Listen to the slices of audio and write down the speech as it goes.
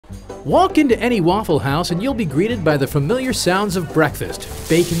Walk into any Waffle House and you'll be greeted by the familiar sounds of breakfast.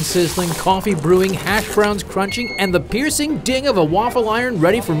 Bacon sizzling, coffee brewing, hash browns crunching, and the piercing ding of a waffle iron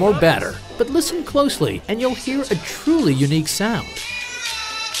ready for more batter. But listen closely and you'll hear a truly unique sound.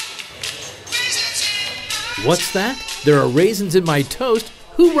 What's that? There are raisins in my toast?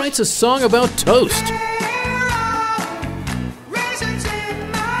 Who writes a song about toast? Raisins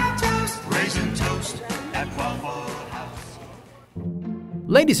in my toast. Raisin toast at Waffle House.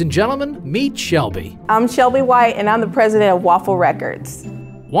 Ladies and gentlemen, meet Shelby. I'm Shelby White, and I'm the president of Waffle Records.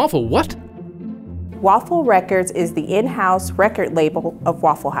 Waffle what? Waffle Records is the in-house record label of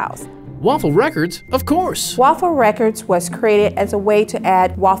Waffle House. Waffle Records, of course. Waffle Records was created as a way to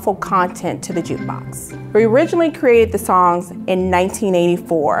add waffle content to the jukebox. We originally created the songs in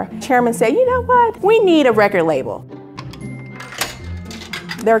 1984. Chairman said, you know what? We need a record label.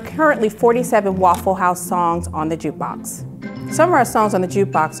 There are currently 47 Waffle House songs on the jukebox. Some of our songs on the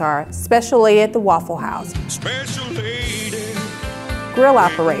jukebox are Special Lady at the Waffle House, Special lady. Grill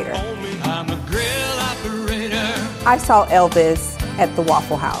Operator, I'm a grill operator. I Saw Elvis at the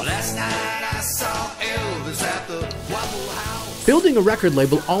Waffle House. Last night I saw Elvis at the Waffle House. Building a record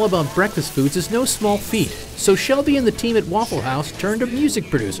label all about breakfast foods is no small feat, so Shelby and the team at Waffle House turned to music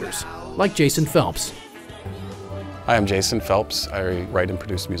producers, like Jason Phelps. Hi, I'm Jason Phelps. I write and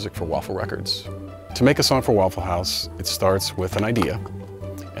produce music for Waffle Records. To make a song for Waffle House, it starts with an idea,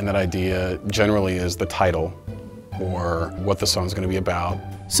 and that idea generally is the title or what the song's going to be about.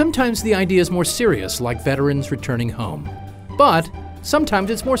 Sometimes the idea is more serious, like veterans returning home. But sometimes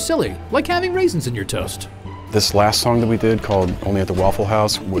it's more silly, like having raisins in your toast. This last song that we did, called Only at the Waffle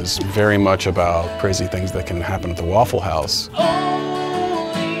House, was very much about crazy things that can happen at the Waffle House. Only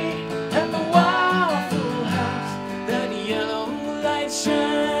at the Waffle House, that yellow light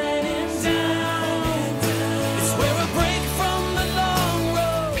shining down. It's where I break from the long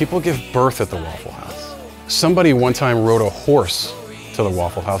road. People give birth at the Waffle House. Somebody one time rode a horse to the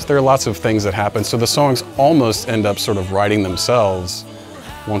Waffle House. There are lots of things that happen, so the songs almost end up sort of writing themselves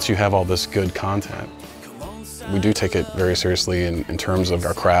once you have all this good content. We do take it very seriously in terms of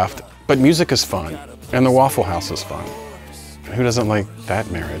our craft, but music is fun, and the Waffle House is fun. Who doesn't like that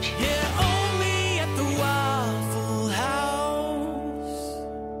marriage? Yeah,